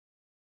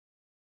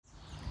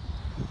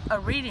A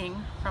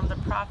reading from the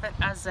prophet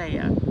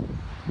Isaiah.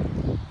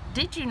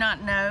 Did you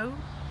not know?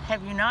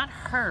 Have you not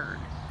heard?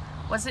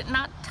 Was it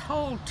not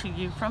told to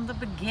you from the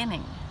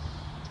beginning?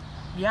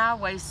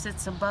 Yahweh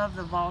sits above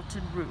the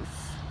vaulted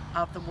roof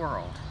of the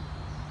world,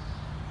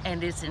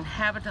 and its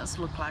inhabitants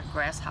look like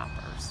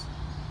grasshoppers.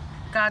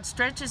 God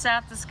stretches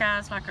out the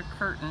skies like a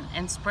curtain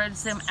and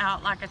spreads them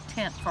out like a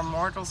tent for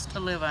mortals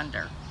to live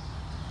under.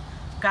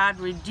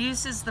 God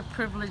reduces the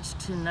privileged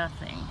to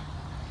nothing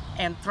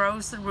and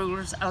throws the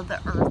rulers of the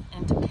earth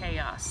into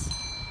chaos.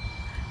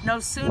 No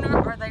sooner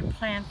are they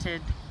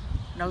planted,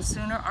 no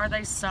sooner are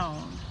they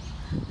sown,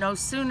 no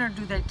sooner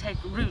do they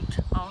take root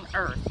on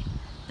earth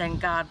than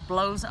God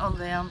blows on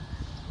them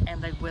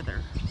and they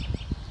wither.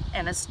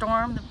 And a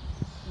storm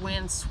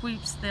wind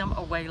sweeps them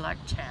away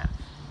like chaff.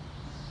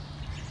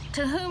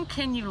 To whom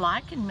can you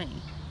liken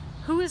me?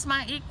 Who is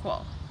my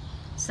equal?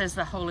 Says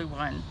the Holy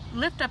One.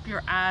 Lift up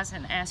your eyes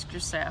and ask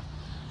yourself,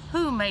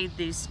 who made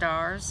these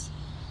stars?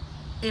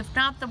 If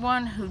not the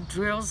one who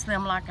drills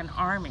them like an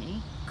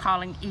army,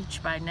 calling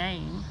each by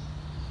name.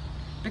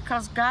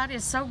 Because God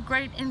is so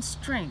great in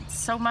strength,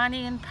 so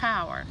mighty in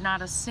power,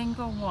 not a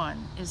single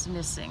one is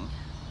missing.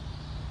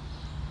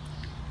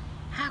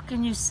 How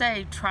can you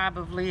say, tribe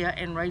of Leah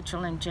and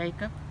Rachel and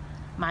Jacob,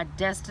 my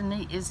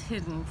destiny is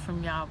hidden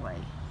from Yahweh.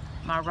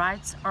 My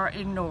rights are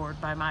ignored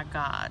by my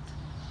God.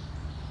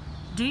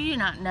 Do you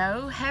not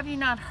know? Have you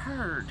not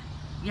heard?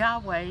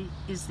 Yahweh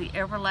is the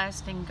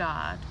everlasting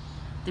God,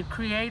 the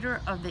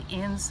creator of the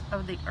ends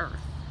of the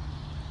earth.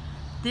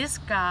 This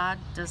God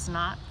does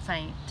not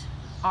faint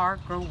or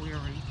grow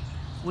weary,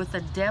 with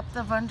a depth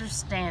of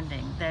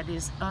understanding that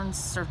is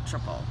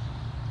unsearchable.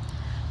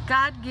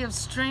 God gives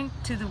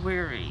strength to the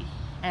weary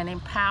and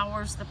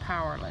empowers the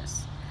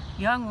powerless.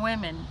 Young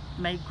women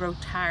may grow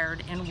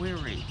tired and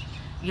weary.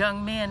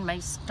 Young men may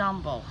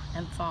stumble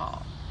and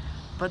fall.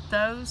 But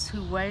those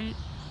who wait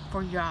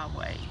for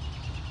Yahweh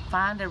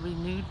find a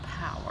renewed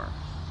power.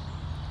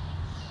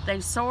 They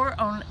soar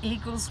on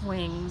eagle's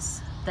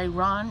wings. They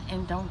run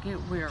and don't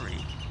get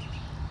weary.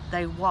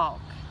 They walk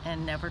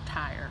and never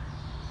tire.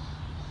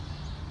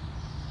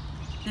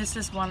 This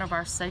is one of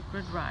our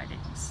sacred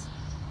writings.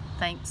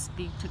 Thanks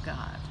be to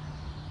God.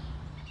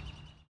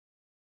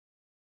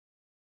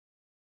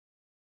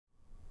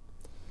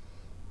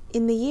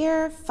 In the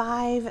year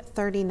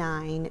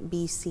 539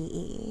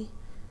 BCE,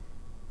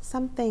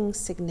 something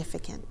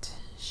significant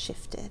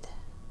shifted.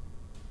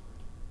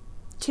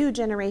 2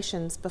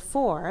 generations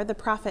before, the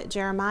prophet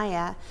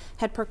Jeremiah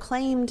had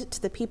proclaimed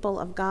to the people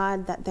of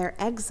God that their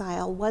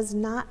exile was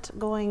not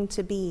going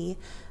to be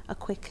a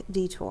quick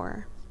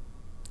detour.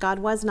 God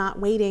was not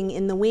waiting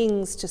in the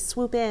wings to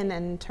swoop in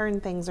and turn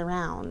things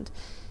around,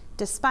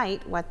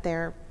 despite what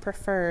their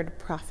preferred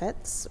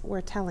prophets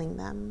were telling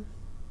them.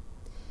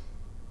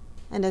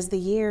 And as the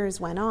years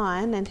went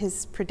on and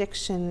his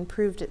prediction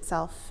proved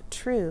itself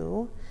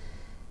true,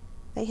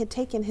 they had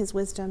taken his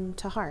wisdom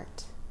to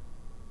heart.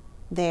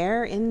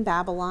 There in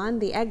Babylon,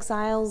 the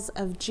exiles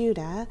of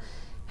Judah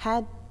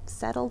had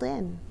settled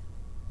in,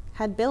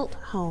 had built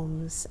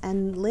homes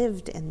and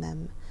lived in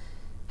them,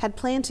 had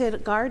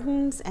planted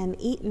gardens and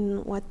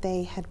eaten what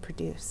they had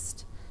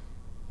produced,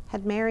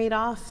 had married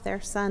off their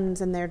sons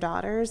and their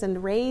daughters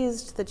and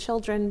raised the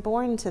children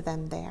born to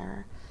them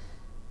there.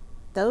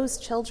 Those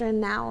children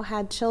now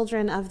had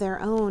children of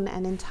their own,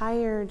 an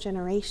entire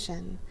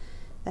generation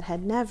that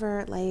had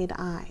never laid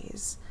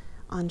eyes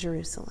on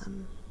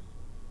Jerusalem.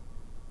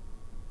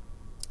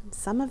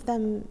 Some of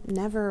them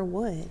never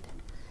would,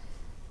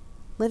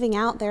 living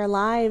out their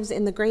lives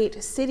in the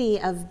great city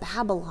of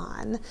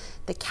Babylon,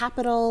 the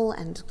capital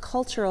and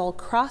cultural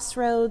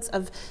crossroads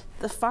of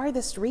the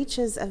farthest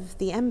reaches of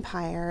the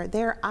empire.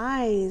 Their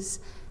eyes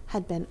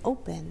had been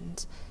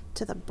opened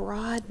to the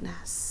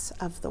broadness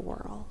of the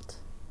world.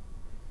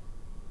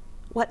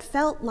 What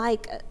felt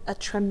like a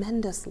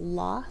tremendous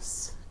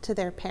loss to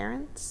their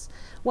parents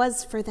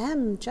was for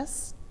them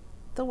just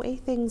the way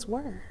things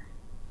were.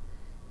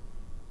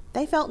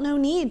 They felt no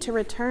need to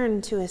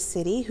return to a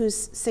city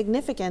whose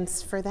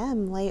significance for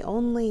them lay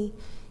only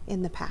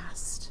in the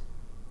past.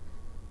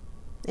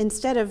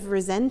 Instead of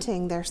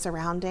resenting their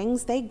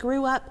surroundings, they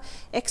grew up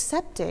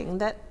accepting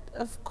that,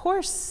 of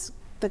course,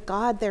 the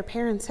God their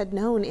parents had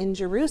known in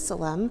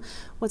Jerusalem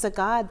was a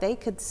God they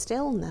could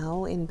still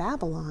know in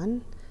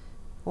Babylon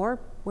or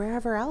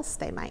wherever else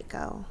they might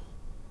go.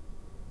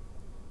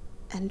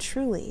 And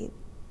truly,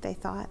 they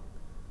thought,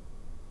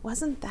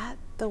 wasn't that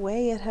the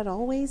way it had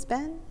always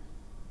been?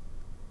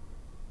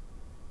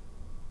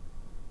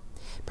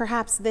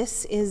 Perhaps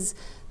this is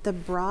the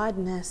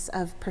broadness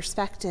of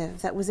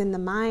perspective that was in the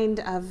mind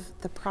of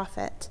the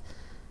prophet,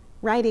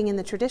 writing in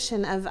the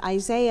tradition of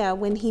Isaiah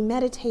when he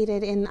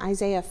meditated in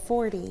Isaiah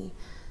 40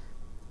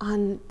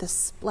 on the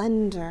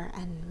splendor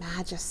and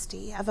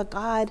majesty of a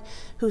God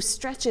who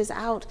stretches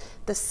out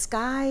the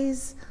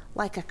skies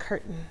like a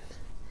curtain,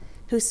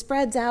 who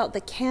spreads out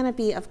the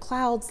canopy of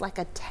clouds like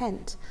a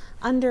tent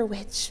under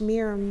which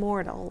mere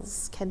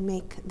mortals can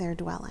make their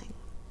dwelling.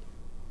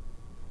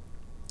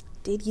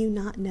 Did you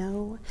not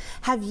know?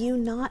 Have you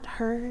not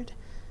heard?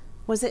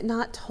 Was it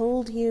not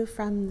told you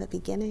from the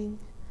beginning?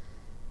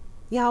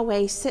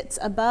 Yahweh sits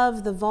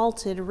above the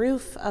vaulted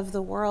roof of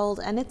the world,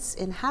 and its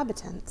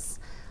inhabitants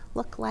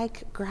look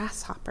like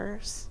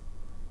grasshoppers.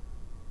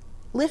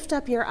 Lift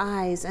up your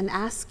eyes and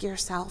ask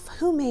yourself,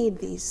 who made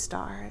these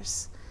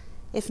stars,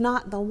 if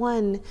not the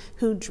one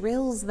who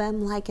drills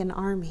them like an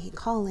army,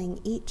 calling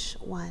each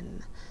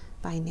one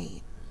by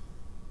name?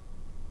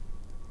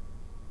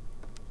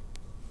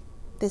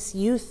 This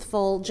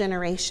youthful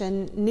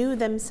generation knew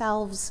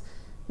themselves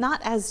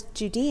not as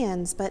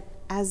Judeans, but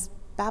as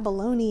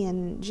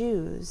Babylonian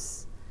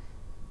Jews.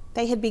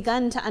 They had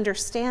begun to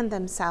understand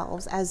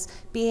themselves as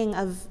being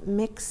of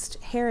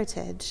mixed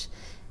heritage.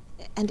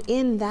 And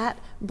in that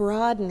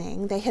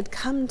broadening, they had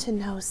come to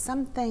know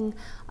something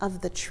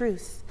of the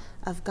truth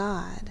of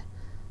God,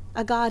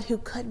 a God who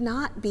could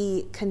not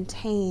be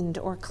contained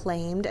or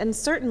claimed, and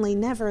certainly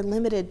never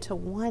limited to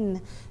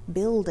one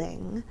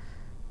building,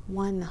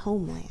 one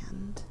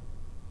homeland.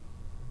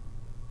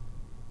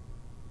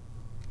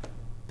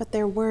 But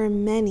there were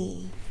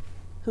many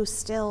who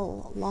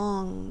still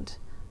longed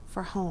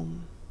for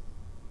home.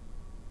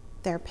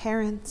 Their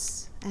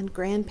parents and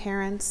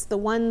grandparents, the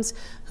ones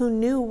who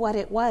knew what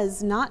it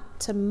was not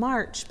to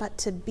march, but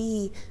to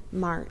be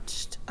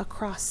marched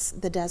across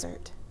the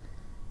desert.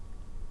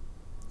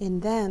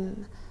 In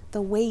them,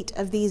 the weight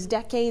of these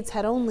decades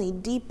had only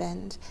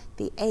deepened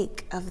the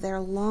ache of their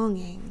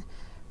longing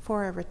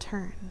for a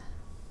return.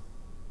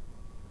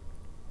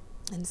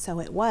 And so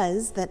it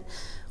was that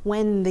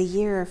when the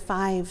year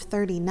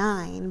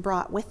 539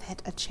 brought with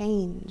it a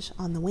change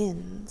on the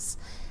winds,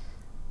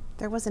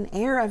 there was an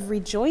air of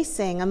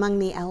rejoicing among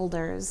the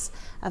elders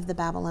of the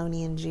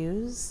Babylonian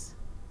Jews.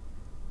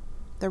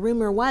 The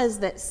rumor was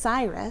that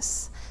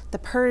Cyrus, the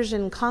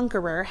Persian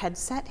conqueror, had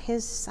set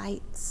his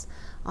sights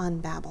on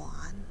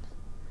Babylon.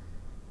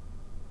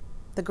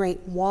 The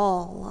great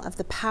wall of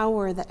the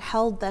power that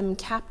held them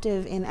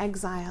captive in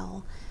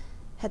exile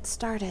had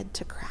started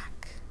to crack.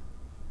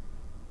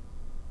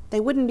 They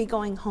wouldn't be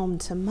going home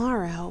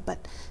tomorrow,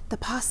 but the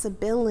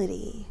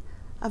possibility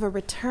of a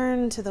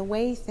return to the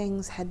way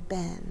things had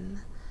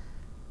been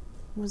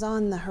was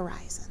on the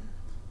horizon.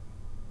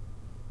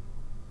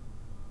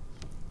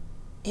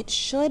 It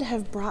should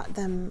have brought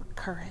them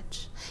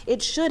courage.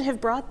 It should have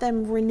brought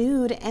them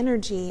renewed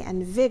energy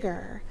and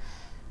vigor.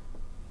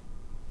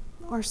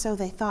 Or so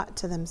they thought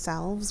to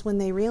themselves when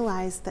they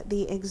realized that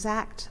the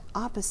exact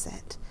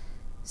opposite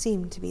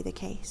seemed to be the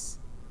case.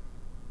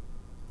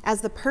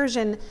 As the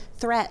Persian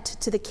threat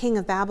to the king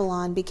of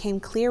Babylon became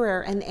clearer,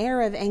 an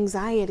air of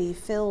anxiety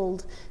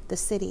filled the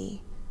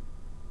city.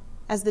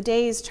 As the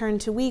days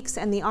turned to weeks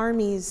and the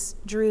armies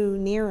drew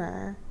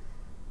nearer,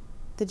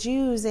 the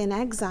Jews in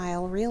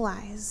exile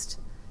realized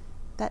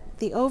that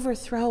the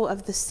overthrow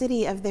of the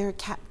city of their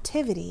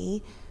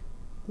captivity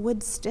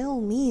would still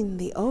mean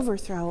the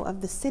overthrow of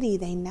the city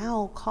they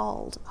now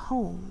called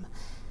home,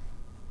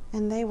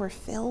 and they were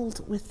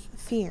filled with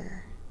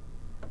fear.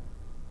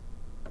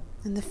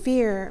 And the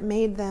fear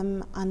made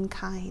them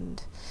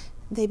unkind.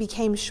 They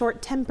became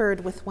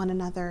short-tempered with one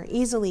another,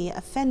 easily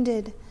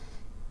offended,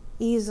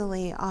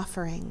 easily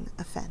offering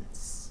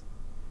offense.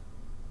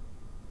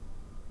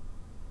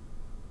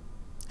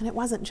 And it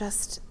wasn't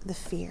just the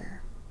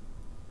fear.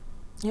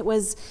 It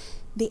was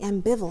the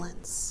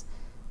ambivalence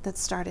that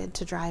started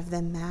to drive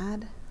them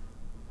mad.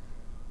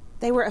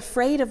 They were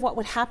afraid of what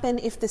would happen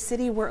if the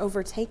city were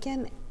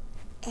overtaken,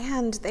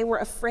 and they were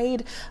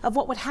afraid of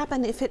what would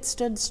happen if it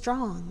stood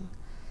strong.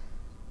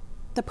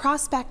 The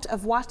prospect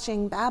of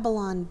watching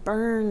Babylon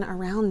burn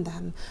around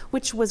them,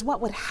 which was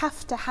what would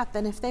have to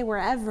happen if they were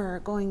ever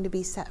going to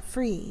be set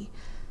free,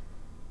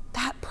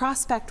 that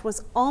prospect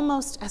was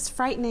almost as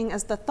frightening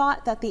as the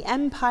thought that the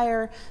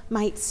empire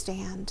might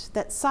stand,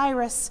 that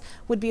Cyrus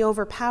would be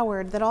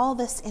overpowered, that all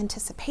this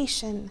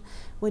anticipation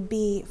would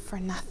be for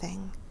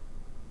nothing,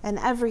 and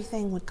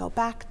everything would go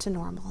back to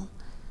normal,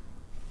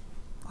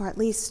 or at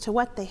least to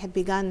what they had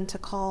begun to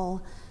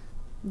call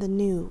the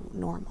new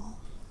normal.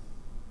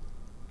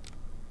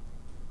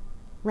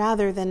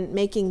 Rather than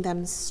making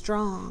them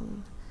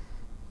strong,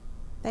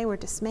 they were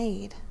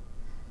dismayed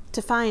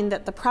to find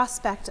that the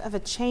prospect of a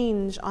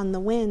change on the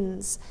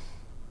winds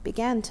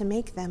began to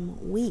make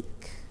them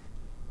weak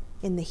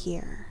in the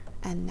here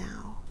and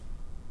now.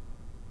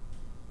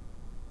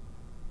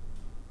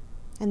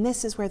 And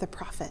this is where the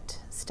prophet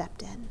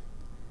stepped in,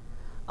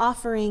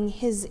 offering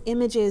his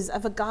images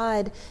of a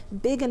God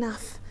big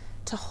enough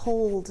to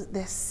hold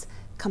this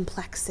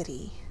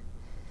complexity,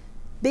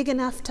 big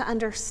enough to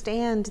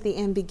understand the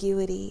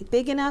ambiguity,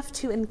 big enough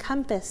to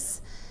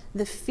encompass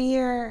the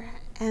fear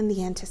and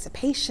the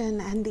anticipation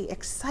and the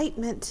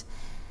excitement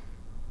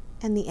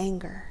and the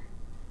anger,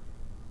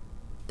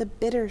 the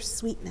bitter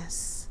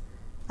sweetness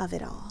of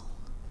it all.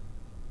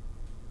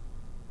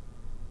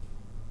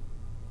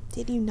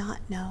 Did you not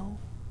know?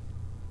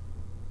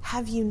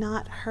 Have you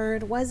not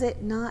heard? Was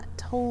it not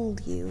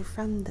told you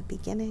from the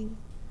beginning?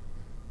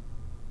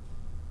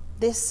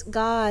 This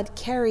God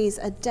carries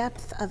a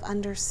depth of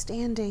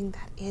understanding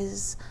that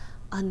is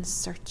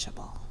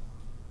unsearchable.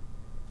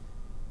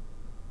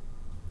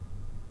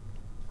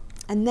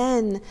 And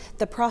then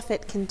the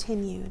prophet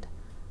continued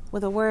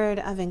with a word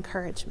of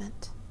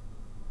encouragement.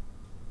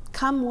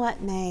 Come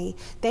what may,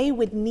 they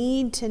would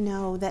need to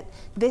know that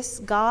this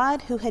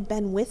God who had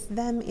been with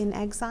them in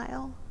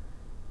exile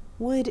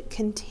would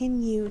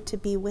continue to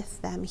be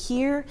with them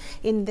here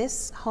in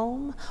this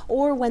home,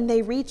 or when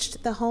they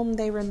reached the home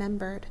they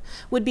remembered,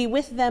 would be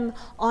with them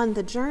on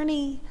the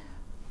journey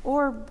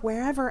or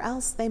wherever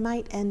else they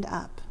might end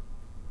up,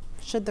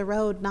 should the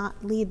road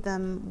not lead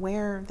them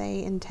where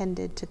they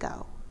intended to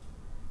go,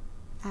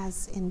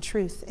 as in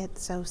truth it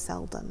so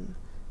seldom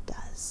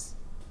does.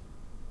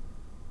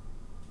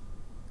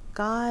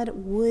 God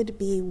would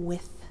be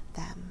with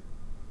them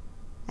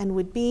and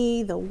would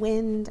be the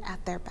wind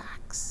at their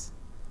backs.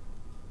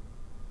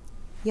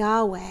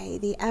 Yahweh,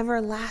 the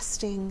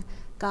everlasting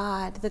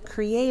God, the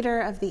creator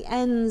of the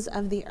ends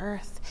of the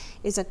earth,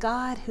 is a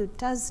God who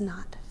does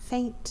not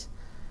faint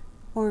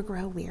or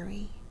grow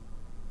weary.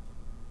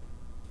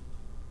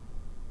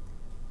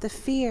 The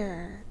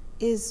fear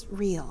is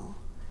real,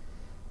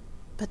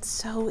 but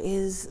so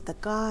is the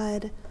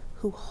God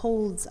who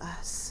holds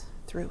us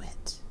through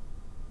it.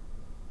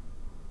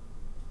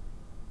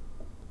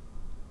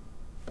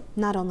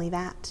 Not only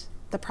that,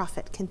 the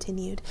prophet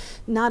continued,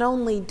 not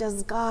only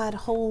does God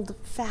hold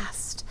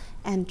fast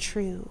and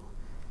true,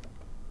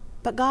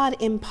 but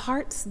God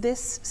imparts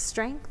this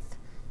strength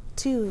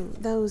to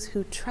those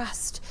who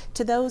trust,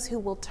 to those who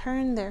will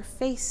turn their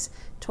face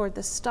toward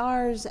the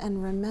stars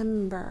and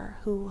remember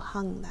who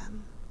hung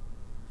them.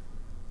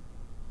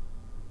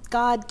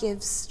 God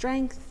gives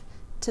strength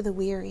to the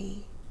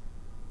weary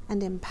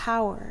and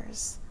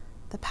empowers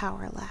the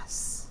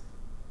powerless.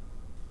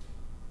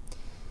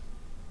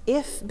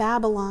 If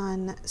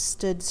Babylon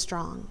stood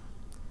strong,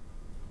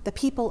 the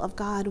people of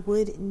God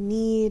would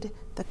need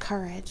the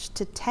courage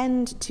to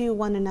tend to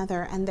one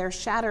another and their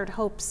shattered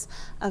hopes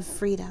of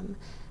freedom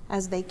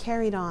as they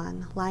carried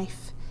on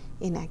life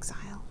in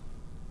exile.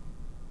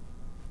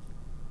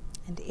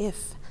 And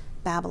if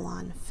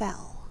Babylon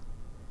fell,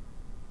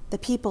 the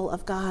people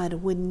of God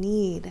would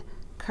need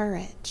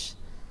courage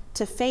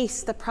to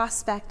face the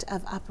prospect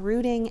of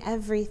uprooting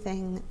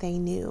everything they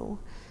knew,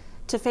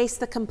 to face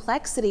the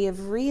complexity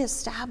of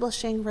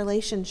reestablishing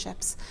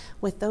relationships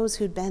with those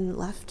who'd been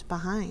left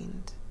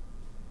behind,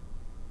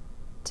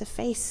 to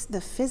face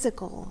the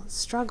physical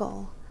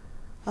struggle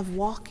of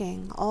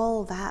walking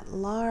all that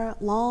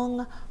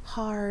long,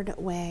 hard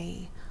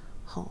way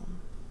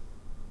home.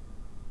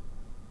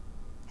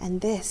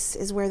 And this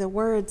is where the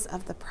words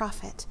of the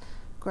prophet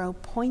grow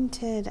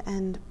pointed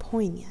and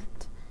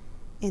poignant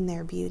in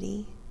their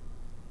beauty.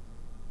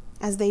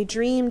 As they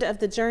dreamed of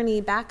the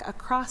journey back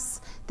across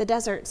the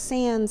desert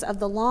sands, of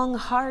the long,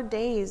 hard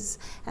days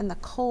and the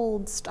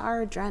cold,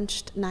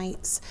 star-drenched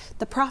nights,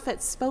 the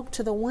prophet spoke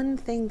to the one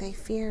thing they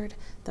feared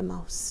the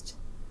most: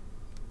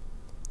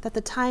 that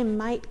the time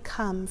might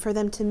come for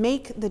them to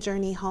make the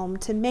journey home,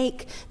 to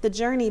make the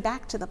journey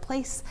back to the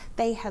place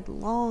they had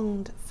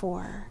longed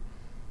for,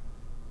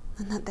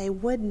 and that they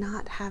would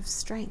not have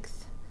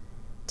strength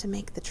to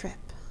make the trip.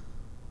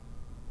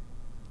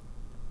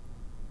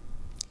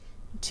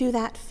 To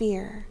that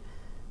fear,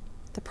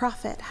 the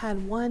prophet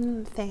had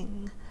one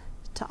thing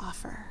to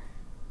offer: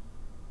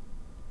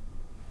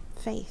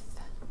 faith.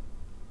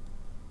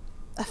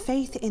 A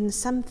faith in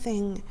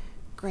something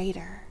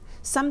greater,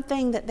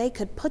 something that they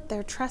could put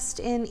their trust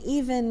in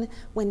even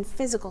when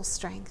physical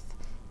strength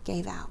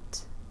gave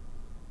out.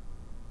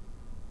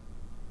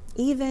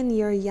 Even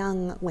your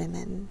young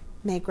women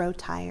may grow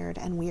tired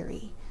and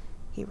weary,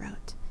 he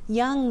wrote.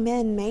 Young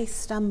men may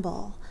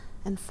stumble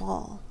and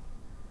fall.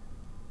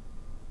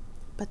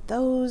 But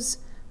those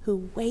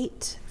who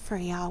wait for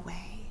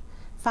Yahweh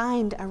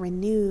find a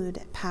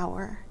renewed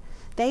power.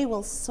 They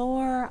will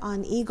soar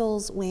on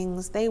eagle's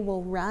wings. They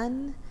will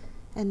run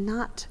and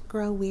not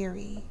grow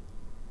weary.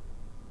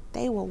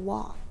 They will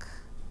walk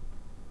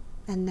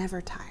and never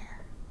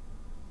tire.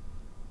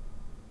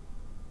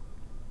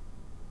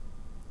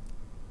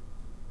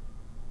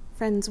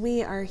 Friends,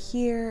 we are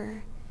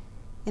here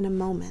in a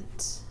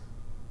moment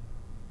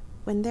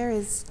when there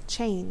is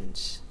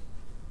change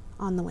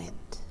on the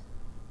wind.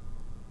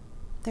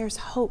 There's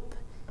hope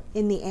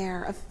in the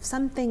air of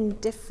something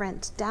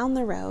different down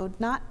the road,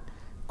 not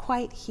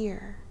quite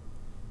here,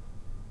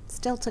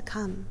 still to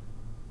come,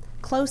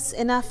 close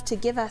enough to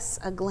give us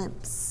a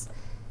glimpse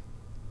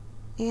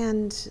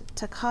and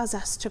to cause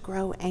us to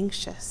grow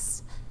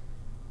anxious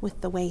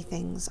with the way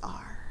things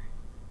are.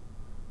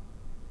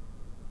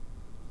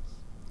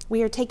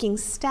 We are taking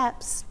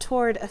steps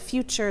toward a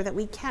future that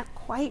we can't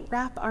quite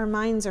wrap our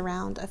minds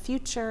around, a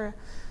future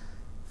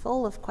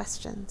full of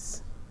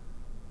questions.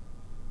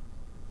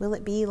 Will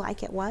it be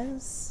like it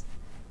was?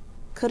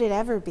 Could it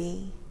ever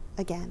be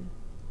again?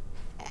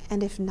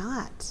 And if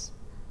not,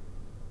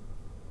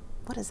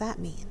 what does that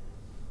mean?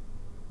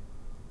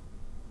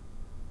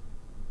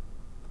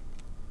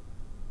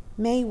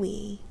 May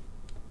we,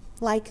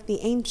 like the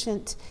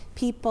ancient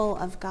people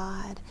of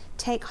God,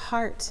 take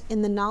heart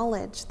in the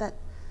knowledge that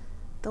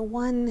the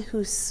one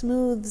who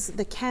smooths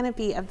the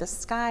canopy of the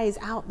skies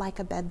out like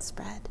a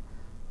bedspread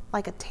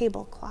like a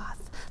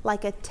tablecloth,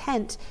 like a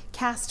tent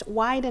cast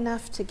wide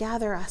enough to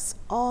gather us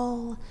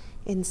all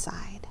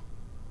inside.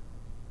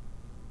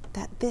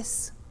 That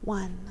this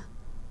one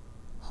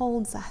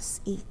holds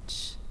us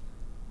each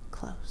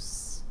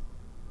close.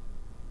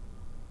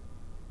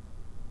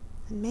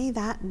 And may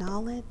that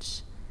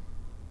knowledge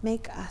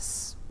make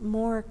us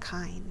more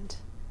kind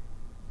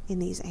in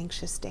these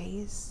anxious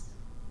days.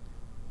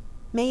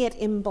 May it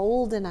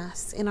embolden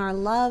us in our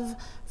love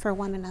for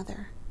one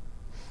another.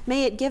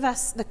 May it give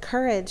us the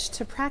courage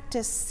to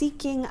practice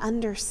seeking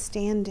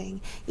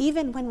understanding,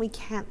 even when we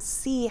can't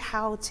see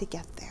how to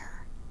get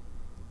there.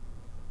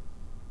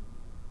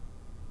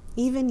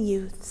 Even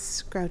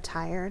youths grow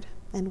tired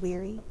and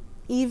weary.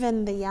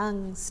 Even the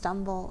young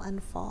stumble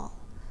and fall.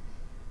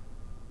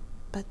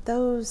 But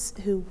those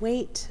who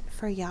wait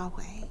for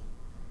Yahweh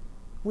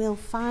will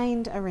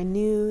find a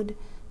renewed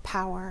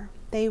power.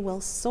 They will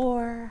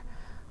soar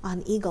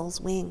on eagle's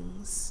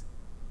wings.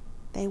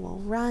 They will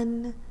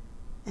run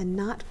and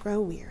not grow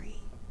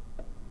weary.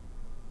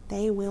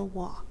 They will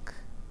walk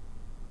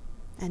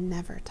and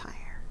never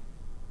tire.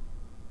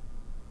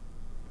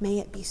 May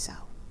it be so.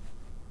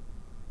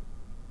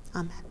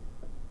 Amen.